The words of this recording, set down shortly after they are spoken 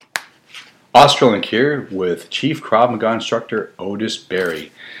Australian here with Chief Krav Maga instructor Otis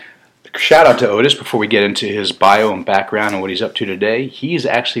Berry. Shout out to Otis before we get into his bio and background and what he's up to today. He's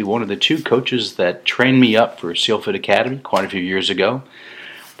actually one of the two coaches that trained me up for SEALFIT Academy quite a few years ago.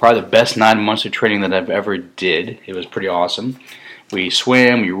 Probably the best 9 months of training that I've ever did. It was pretty awesome. We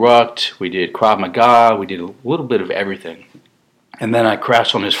swam, we rucked, we did Krav Maga, we did a little bit of everything. And then I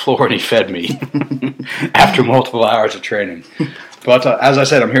crashed on his floor and he fed me after multiple hours of training. But as I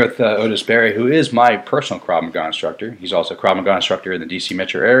said, I'm here with Otis Berry, who is my personal Krav Maga instructor. He's also a Krav Maga instructor in the D.C.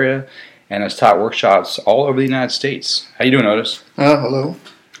 metro area and has taught workshops all over the United States. How you doing, Otis? Hello.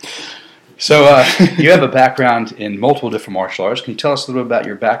 So you have a background in multiple different martial arts. Can you tell us a little bit about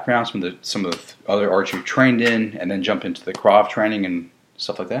your background, some of the other arts you trained in, and then jump into the Krav training and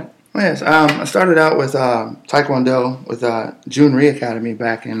stuff like that? Oh, yes. I started out with Taekwondo with June Rhee Academy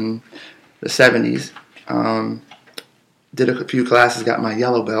back in the 70s. Did a few classes, got my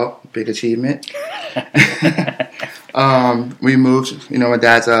yellow belt, big achievement. We moved, my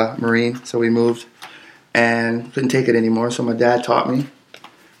dad's a Marine, so we moved and couldn't take it anymore, so my dad taught me.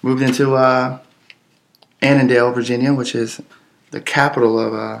 Moved into Annandale, Virginia, which is the capital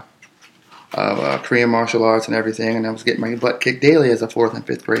of Korean martial arts and everything, and I was getting my butt kicked daily as a 4th and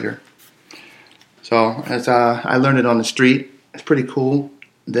 5th grader. So as I learned it on the street. It's pretty cool.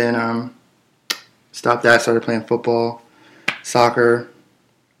 Then stopped that, started playing football, soccer,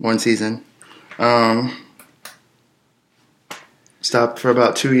 one season. Stopped for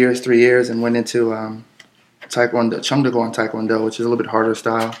about 2 years, 3 years, and went into Taekwondo, Chungdagon Taekwondo, which is a little bit harder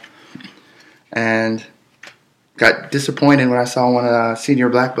style. And got disappointed when I saw one of the senior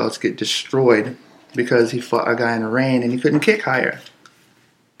black belts get destroyed because he fought a guy in the rain and he couldn't kick higher.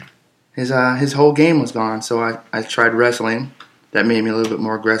 His whole game was gone, so I tried wrestling. That made me a little bit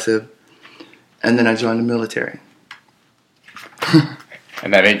more aggressive. And then I joined the military.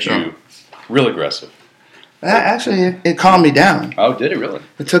 And that made you real aggressive. Actually, it calmed me down. Oh, did it really?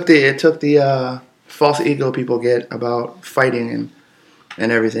 It took the false ego people get about fighting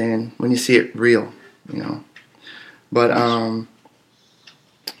and everything, and when you see it real, But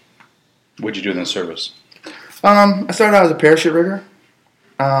what'd you do in the service? I started out as a parachute rigger.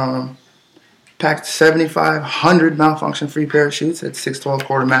 Packed 7,500 malfunction-free parachutes at 612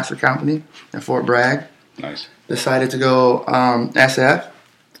 Quartermaster Company in Fort Bragg. Nice. Decided to go SF.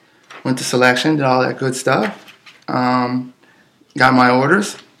 Went to selection, did all that good stuff. Got my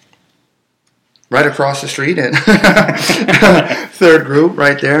orders. Right across the street at 3rd group,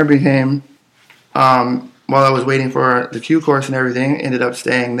 right there. Became, while I was waiting for the Q course and everything, ended up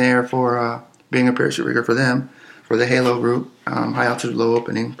staying there for being a parachute rigger for them, for the Halo group, high altitude, low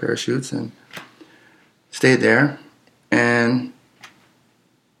opening parachutes, and stayed there. And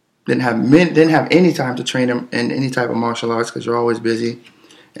didn't have any time to train them in any type of martial arts because you're always busy.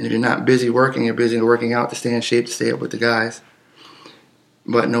 And if you're not busy working, you're busy working out to stay in shape, to stay up with the guys.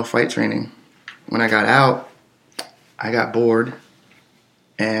 But no fight training. When I got out, I got bored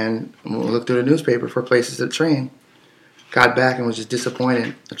and looked through the newspaper for places to train. Got back and was just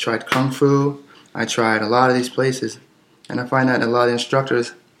disappointed. I tried Kung Fu. I tried a lot of these places. And I find that a lot of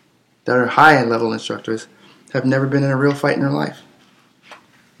instructors that are high-level instructors have never been in a real fight in their life.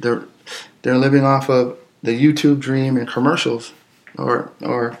 They're living off of the YouTube dream and commercials or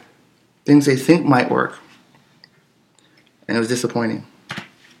things they think might work. And it was disappointing.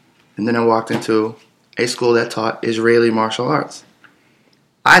 And then I walked into a school that taught Israeli martial arts.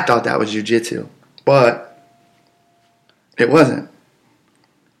 I thought that was jiu-jitsu, but it wasn't.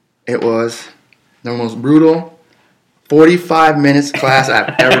 It was the most brutal 45 minutes class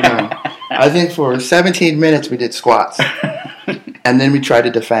I've ever done. I think for 17 minutes we did squats. And then we tried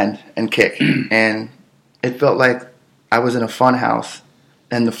to defend and kick. And it felt like I was in a fun house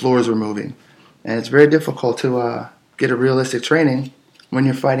and the floors were moving. And it's very difficult to get a realistic training when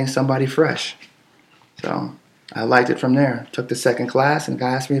you're fighting somebody fresh. So I liked it from there. Took the second class and the guy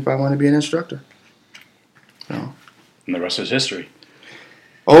asked me if I wanted to be an instructor. So. And the rest is history.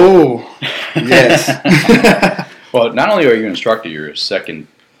 Oh, yes. Well, not only are you an instructor, you're a 2nd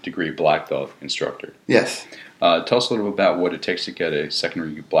degree black belt instructor. Yes. Tell us a little bit about what it takes to get a 2nd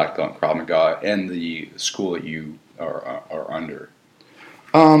degree black belt in Krav Maga and the school that you are under.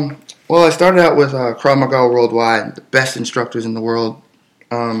 Well, I started out with Krav Maga Worldwide, the best instructors in the world.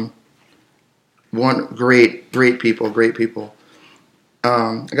 Great people.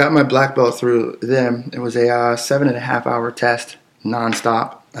 I got my black belt through them. It was a 7.5 hour test,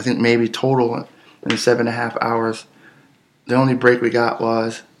 nonstop. I think maybe total in 7.5 hours. The only break we got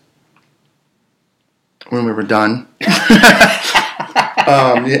was when we were done.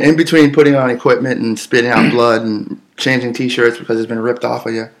 In between putting on equipment and spitting out blood and changing T-shirts because it's been ripped off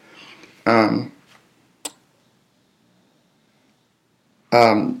of you. Um,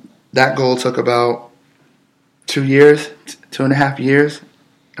 that goal took about 2 years, 2.5 years,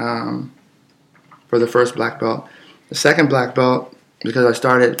 for the first black belt. The second black belt, because I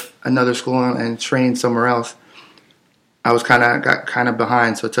started another school and trained somewhere else, I got kind of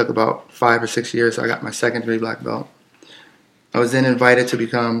behind, so it took about 5 or 6 years. So I got my second degree black belt. I was then invited to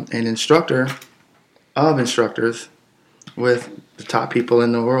become an instructor of instructors with the top people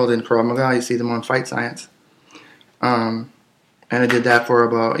in the world in Krav Maga. You see them on Fight Science. And I did that for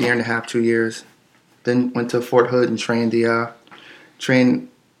about 1.5 years, 2 years. Then went to Fort Hood and trained the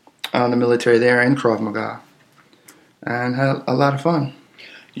military there in Krav Maga. And had a lot of fun.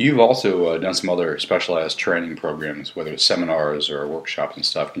 You've also done some other specialized training programs, whether it's seminars or workshops and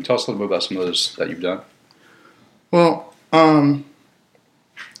stuff. Can you tell us a little bit about some of those that you've done? Well,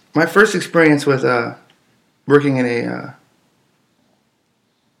 my first experience with working in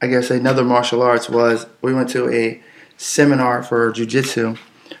another martial arts was we went to a seminar for jiu-jitsu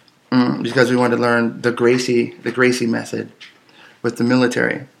because we wanted to learn the Gracie method with the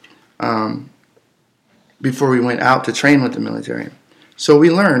military before we went out to train with the military. So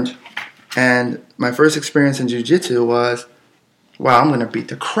we learned, and my first experience in jiu-jitsu was, wow, I'm going to beat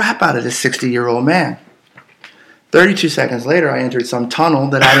the crap out of this 60-year-old man. 32 seconds later, I entered some tunnel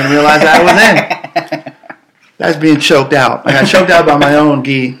that I didn't realize I was in. That's being choked out. I got choked out by my own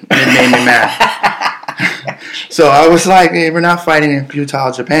gi, and it made me mad. So I was like, hey, we're not fighting in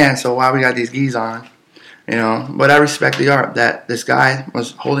futile Japan, so why we got these gis on? But I respect the art that this guy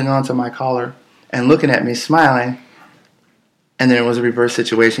was holding on to my collar and looking at me, smiling, and then it was a reverse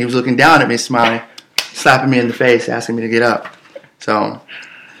situation. He was looking down at me, smiling, slapping me in the face, asking me to get up. So,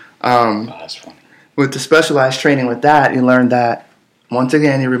 That's funny. With the specialized training with that, you learned that, once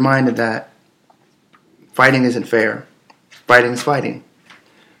again, you're reminded that fighting isn't fair. Fighting is fighting.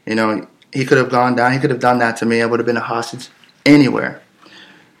 He could have gone down. He could have done that to me. I would have been a hostage anywhere.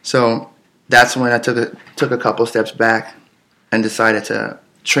 So that's when I took a couple steps back and decided to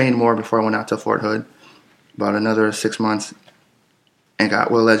train more before I went out to Fort Hood. About another 6 months, and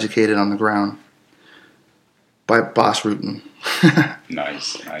got well educated on the ground by Boss Rutan.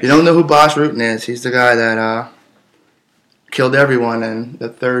 Nice. You don't know who Boss Rutan is? He's the guy that killed everyone in the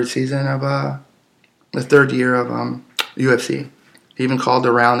third year of UFC. He even called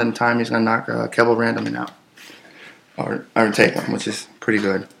around in time he's going to knock Kevel Randomman out or take him, which is pretty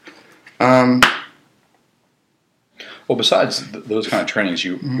good. Well, besides those kind of trainings,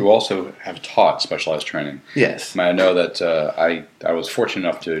 you also have taught specialized training. Yes. I know that I was fortunate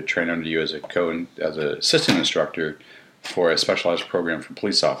enough to train under you as an assistant instructor for a specialized program for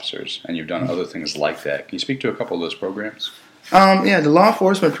police officers, and you've done other things like that. Can you speak to a couple of those programs? Yeah, the law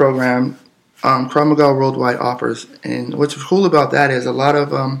enforcement program, Krav Maga Worldwide offers, and what's cool about that is a lot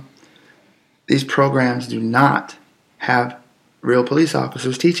of these programs do not have real police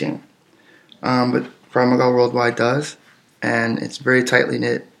officers teaching, but Krav Maga Worldwide does, and it's very tightly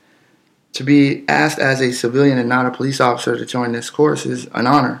knit. To be asked as a civilian and not a police officer to join this course is an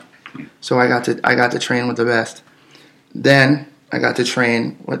honor. So I got to train with the best. Then I got to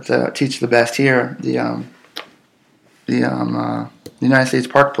train with teach the best here, the United States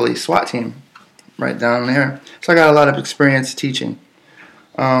Park Police SWAT team, right down there. So I got a lot of experience teaching.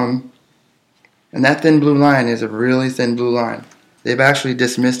 And that thin blue line is a really thin blue line. They've actually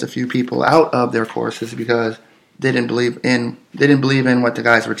dismissed a few people out of their courses because they didn't believe in what the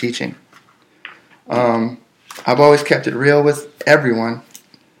guys were teaching. I've always kept it real with everyone,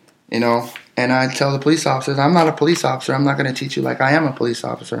 and I tell the police officers, I'm not a police officer. I'm not going to teach you like I am a police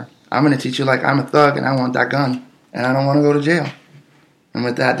officer. I'm going to teach you like I'm a thug and I want that gun and I don't want to go to jail. And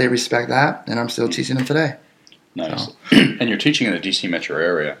with that, they respect that, and I'm still teaching them today. Nice. So. And you're teaching in the D.C. metro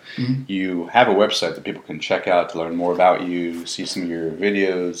area. Mm-hmm. You have a website that people can check out to learn more about you, see some of your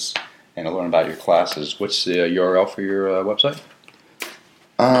videos, and to learn about your classes. What's the URL for your website?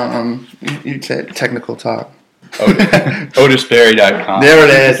 You said technical talk. Otisberry.com. There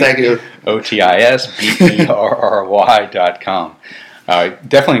it is. Thank you. OTISBERRY.com.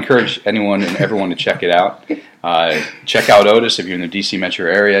 Definitely encourage anyone and everyone to check it out. Check out Otis if you're in the D.C.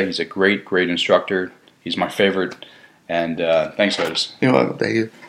 metro area. He's a great, great instructor. He's my favorite. And thanks, Otis. You're welcome. Thank you.